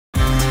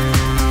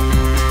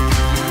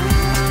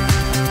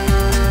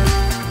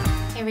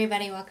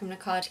everybody, welcome to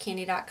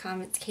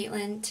collegecandy.com. It's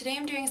Caitlin. Today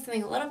I'm doing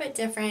something a little bit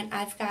different.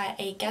 I've got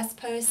a guest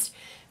post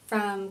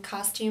from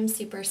Costume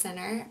Super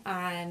Center,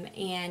 and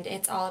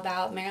it's all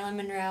about Marilyn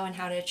Monroe and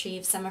how to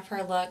achieve some of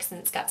her looks, and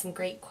it's got some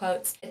great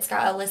quotes. It's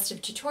got a list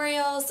of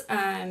tutorials,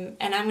 and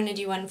I'm going to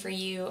do one for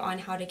you on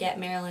how to get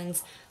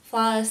Marilyn's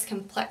flawless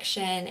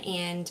complexion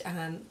and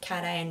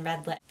cat eye and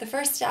red lip. The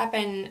first step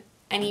in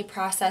any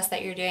process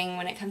that you're doing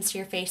when it comes to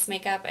your face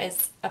makeup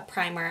is a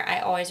primer.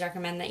 I always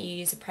recommend that you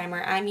use a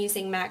primer. I'm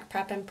using MAC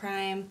Prep and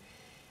Prime.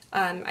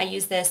 I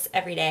use this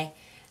every day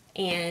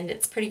and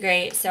it's pretty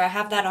great, so I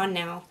have that on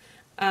now.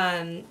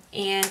 And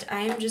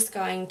I am just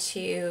going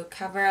to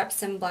cover up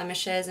some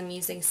blemishes. I'm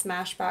using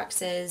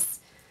Smashbox's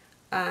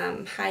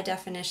high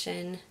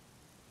definition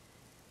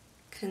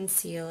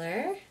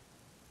concealer.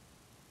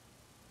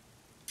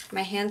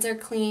 My hands are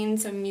clean,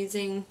 so I'm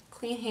using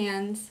clean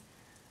hands.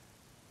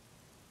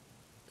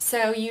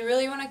 So you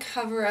really want to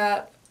cover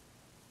up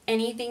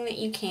anything that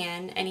you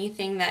can,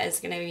 anything that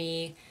is going to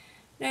be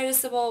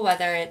noticeable,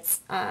 whether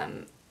it's,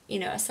 a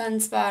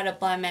sunspot, a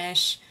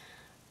blemish,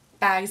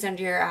 bags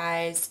under your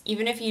eyes.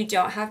 Even if you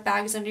don't have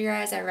bags under your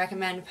eyes, I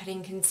recommend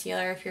putting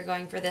concealer if you're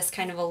going for this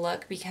kind of a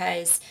look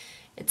because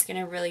it's going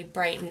to really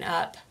brighten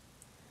up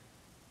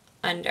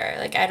under.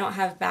 Like, I don't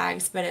have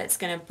bags, but it's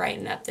going to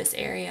brighten up this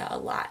area a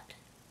lot.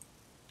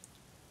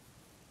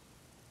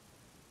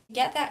 To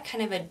get that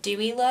kind of a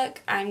dewy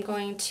look, I'm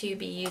going to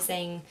be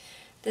using,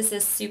 this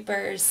is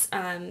Super's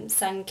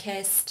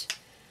Sun-Kissed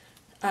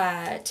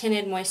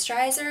Tinted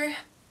Moisturizer,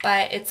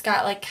 but it's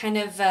got like kind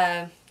of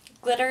a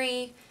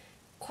glittery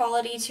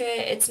quality to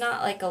it. It's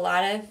not like a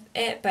lot of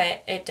it,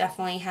 but it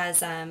definitely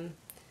has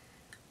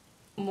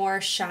more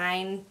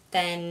shine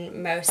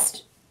than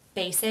most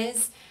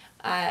bases.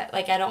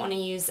 Like, I don't want to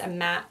use a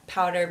matte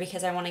powder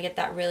because I want to get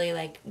that really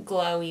like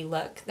glowy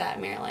look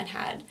that Marilyn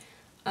had.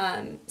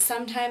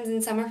 Sometimes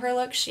in some of her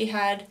looks she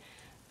had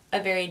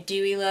a very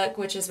dewy look,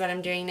 which is what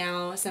I'm doing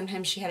now.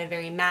 Sometimes she had a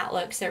very matte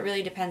look, so it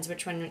really depends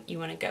which one you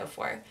want to go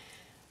for.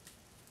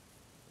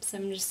 So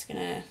I'm just going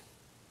to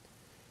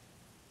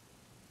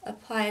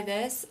apply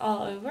this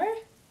all over.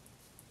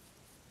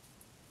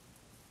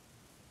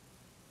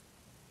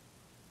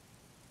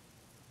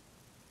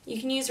 You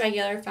can use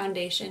regular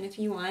foundation if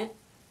you want.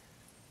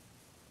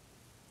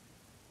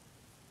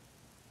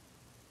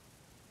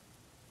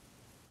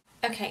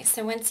 Okay,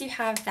 so once you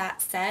have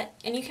that set,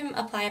 and you can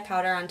apply a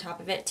powder on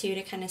top of it too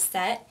to kind of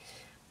set,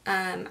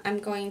 I'm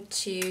going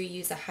to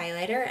use a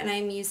highlighter, and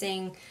I'm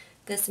using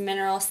this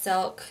Mineral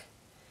Silk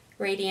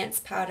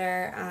Radiance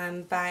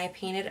Powder by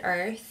Painted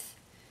Earth,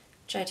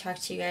 which I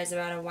talked to you guys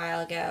about a while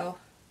ago.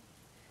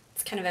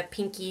 It's kind of a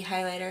pinky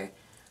highlighter.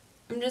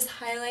 I'm just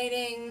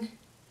highlighting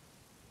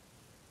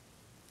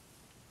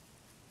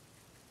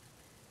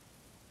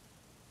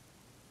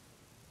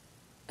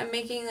I'm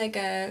making like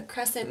a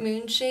crescent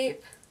moon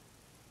shape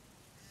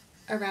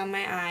around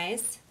my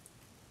eyes.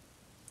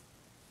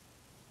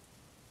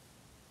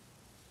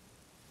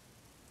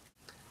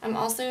 I'm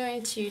also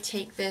going to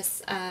take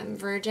this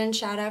Virgin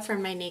shadow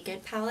from my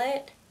Naked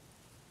palette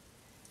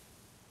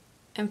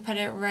and put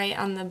it right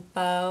on the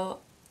bow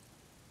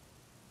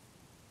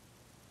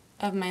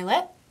of my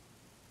lip.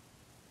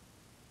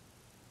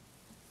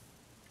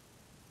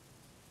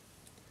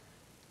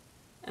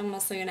 I'm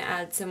also going to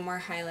add some more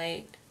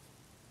highlight.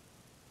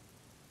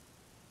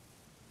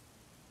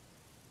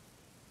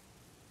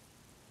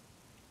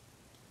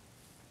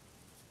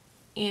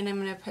 And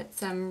I'm going to put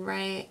some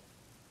right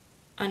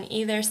on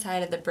either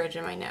side of the bridge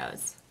of my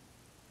nose.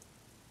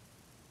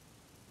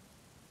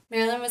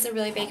 Marilyn was a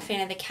really big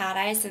fan of the cat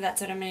eye, so that's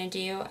what I'm going to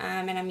do.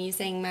 And I'm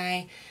using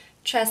my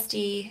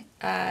trusty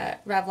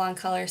Revlon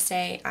Color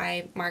Stay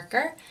eye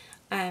marker.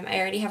 I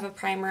already have a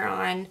primer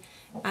on.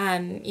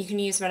 You can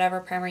use whatever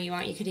primer you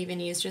want. You could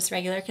even use just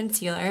regular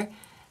concealer.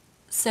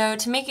 So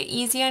to make it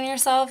easy on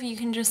yourself, you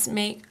can just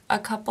make a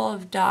couple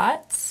of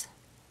dots,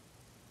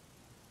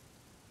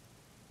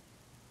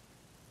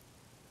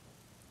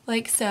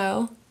 like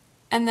so,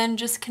 and then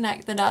just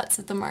connect the dots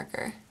with the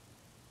marker.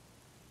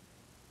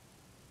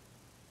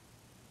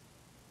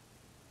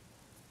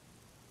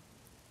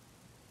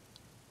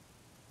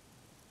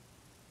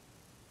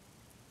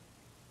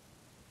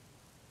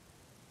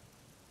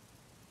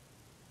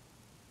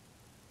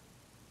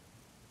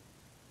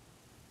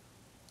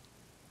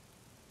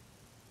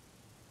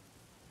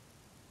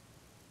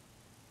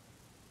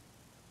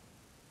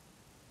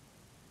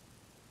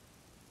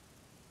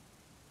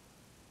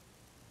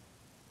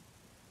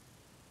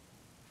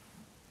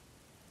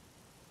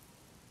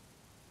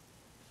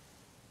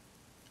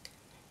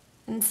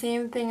 And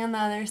same thing on the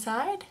other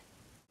side.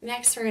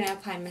 Next we're going to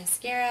apply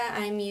mascara.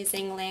 I'm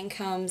using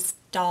Lancome's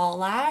Doll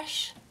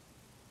Lash.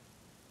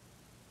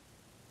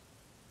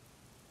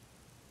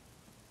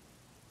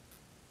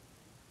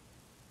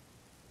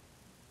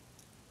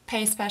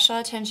 Pay special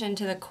attention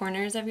to the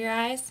corners of your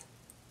eyes.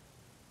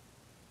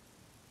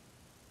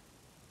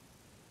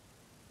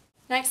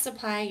 Next,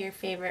 apply your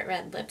favorite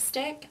red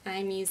lipstick.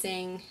 I'm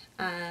using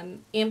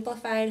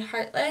Amplified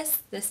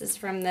Heartless. This is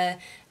from the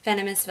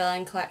Venomous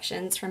Villain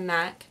collections from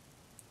MAC.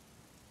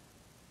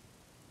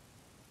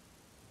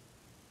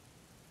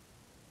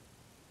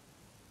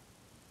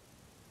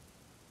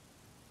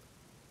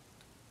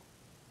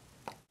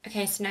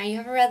 Okay, so now you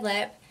have a red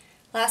lip.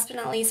 Last but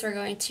not least, we're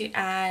going to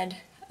add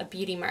a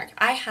beauty mark.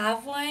 I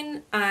have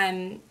one,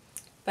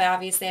 but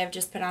obviously I've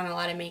just put on a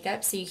lot of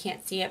makeup so you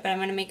can't see it, but I'm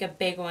going to make a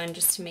big one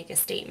just to make a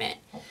statement.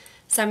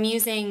 So I'm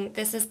using,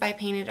 this is by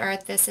Painted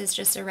Earth, this is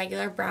just a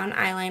regular brown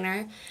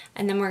eyeliner,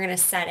 and then we're going to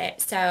set it.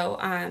 So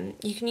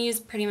you can use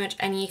pretty much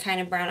any kind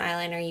of brown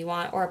eyeliner you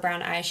want, or a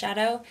brown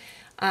eyeshadow.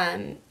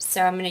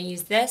 So I'm going to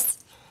use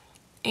this,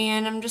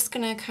 and I'm just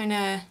going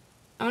to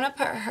I'm going to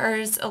put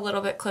hers a little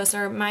bit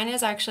closer. Mine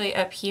is actually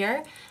up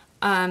here.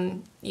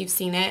 You've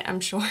seen it, I'm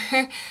sure.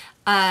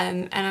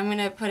 And I'm going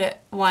to put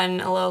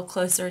one a little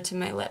closer to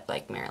my lip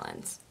like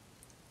Marilyn's.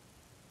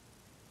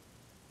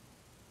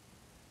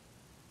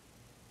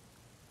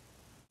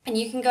 And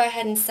you can go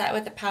ahead and set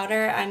with the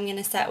powder. I'm going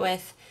to set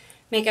with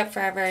Makeup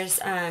Forever's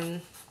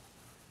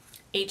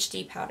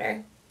HD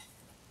powder.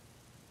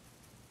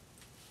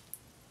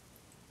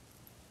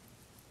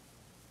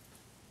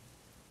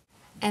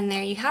 And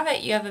there you have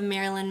it. You have a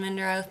Marilyn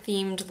Monroe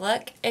themed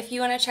look. If you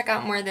want to check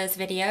out more of those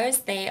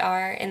videos, they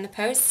are in the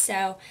post,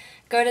 so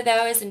go to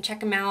those and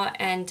check them out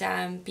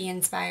and be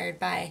inspired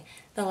by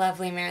the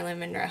lovely Marilyn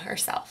Monroe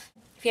herself.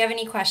 If you have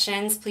any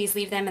questions, please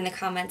leave them in the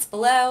comments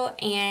below,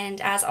 and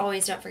as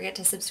always, don't forget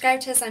to subscribe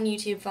to us on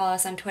YouTube, follow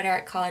us on Twitter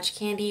at College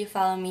Candy,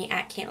 follow me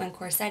at Caitlin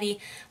Corsetti,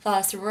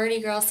 follow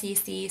Sorority Girl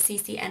CC,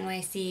 CC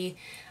NYC,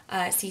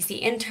 CC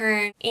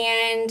Intern,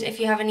 and if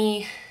you have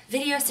any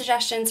video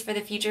suggestions for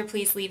the future,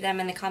 please leave them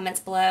in the comments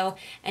below.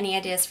 Any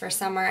ideas for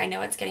summer? I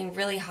know it's getting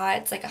really hot.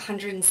 It's like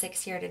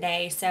 106 here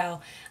today,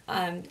 so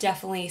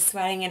definitely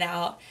sweating it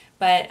out.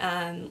 But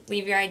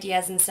leave your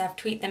ideas and stuff.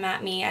 Tweet them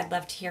at me. I'd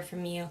love to hear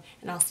from you,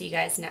 and I'll see you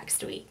guys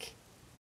next week.